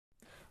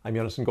I'm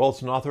Yonason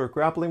Goldson, author of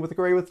Grappling with the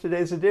Gray, with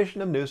today's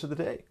edition of News of the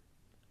Day.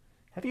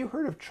 Have you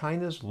heard of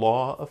China's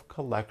law of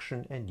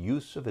collection and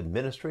use of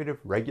administrative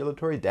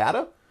regulatory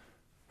data?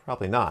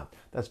 Probably not.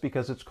 That's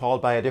because it's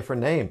called by a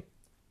different name.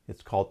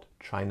 It's called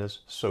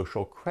China's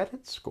social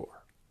credit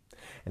score.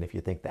 And if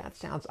you think that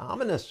sounds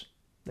ominous,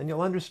 then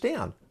you'll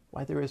understand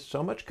why there is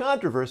so much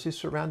controversy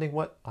surrounding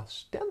what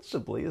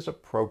ostensibly is a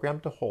program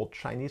to hold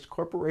Chinese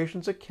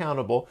corporations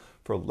accountable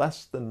for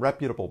less than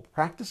reputable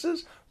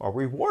practices while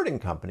rewarding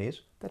companies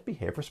that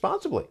behave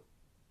responsibly.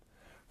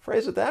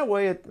 Phrase it that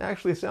way, it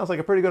actually sounds like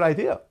a pretty good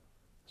idea.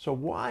 So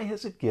why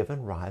has it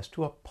given rise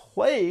to a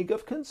plague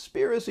of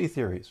conspiracy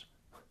theories?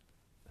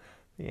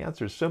 The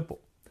answer is simple.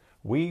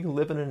 We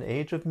live in an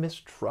age of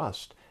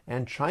mistrust,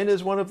 and China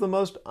is one of the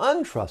most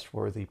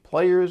untrustworthy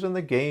players in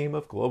the game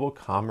of global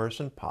commerce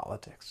and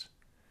politics.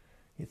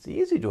 It's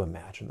easy to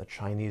imagine the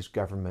Chinese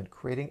government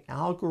creating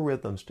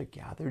algorithms to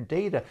gather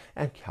data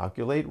and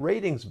calculate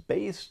ratings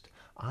based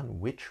on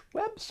which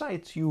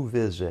websites you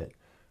visit,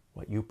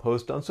 what you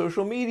post on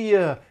social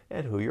media,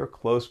 and who your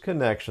close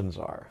connections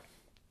are.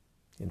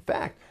 In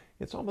fact,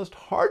 it's almost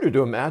harder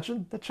to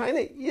imagine that China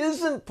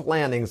isn't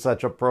planning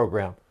such a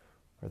program,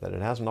 or that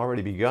it hasn't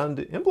already begun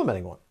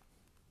implementing one.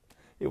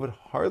 It would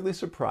hardly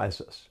surprise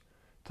us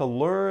to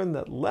learn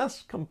that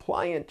less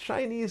compliant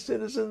Chinese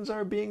citizens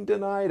are being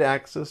denied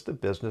access to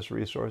business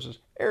resources,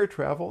 air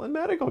travel, and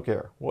medical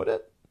care, would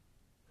it?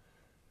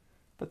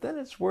 But then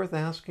it's worth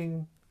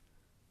asking,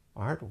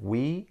 aren't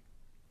we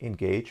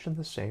engaged in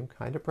the same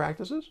kind of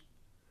practices?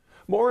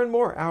 More and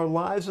more, our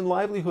lives and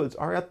livelihoods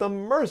are at the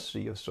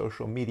mercy of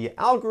social media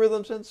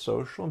algorithms and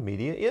social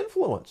media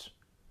influence.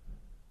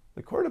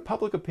 The court of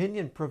public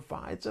opinion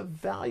provides a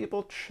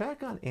valuable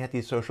check on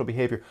antisocial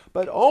behavior,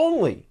 but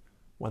only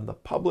when the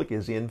public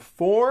is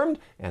informed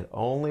and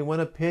only when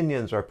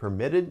opinions are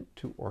permitted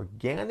to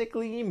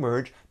organically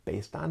emerge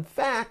based on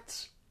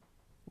facts,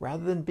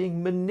 rather than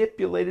being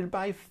manipulated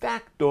by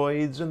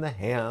factoids in the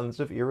hands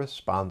of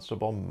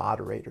irresponsible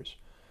moderators.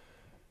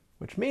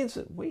 Which means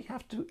that we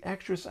have to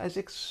exercise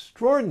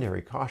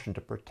extraordinary caution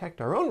to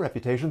protect our own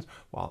reputations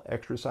while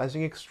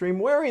exercising extreme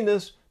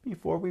wariness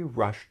before we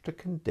rush to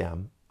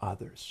condemn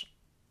others.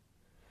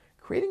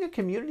 Creating a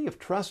community of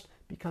trust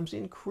becomes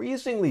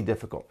increasingly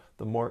difficult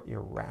the more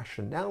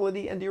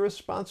irrationality and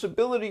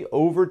irresponsibility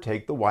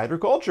overtake the wider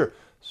culture.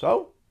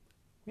 So,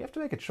 we have to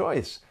make a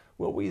choice.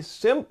 Will we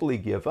simply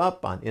give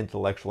up on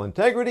intellectual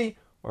integrity,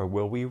 or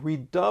will we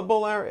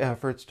redouble our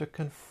efforts to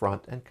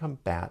confront and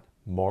combat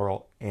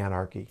moral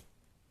anarchy?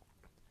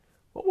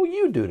 What will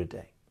you do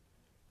today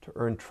to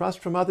earn trust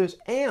from others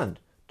and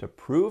to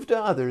prove to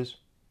others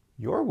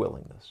your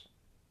willingness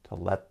to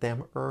let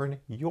them earn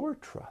your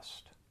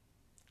trust?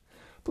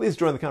 Please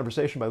join the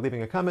conversation by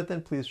leaving a comment,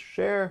 then please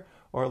share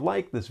or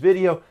like this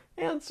video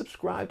and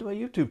subscribe to my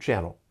YouTube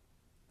channel.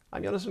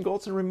 I'm Yonason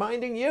Goldson,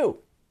 reminding you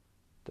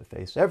to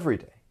face every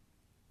day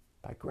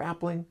by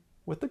grappling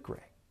with the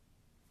gray.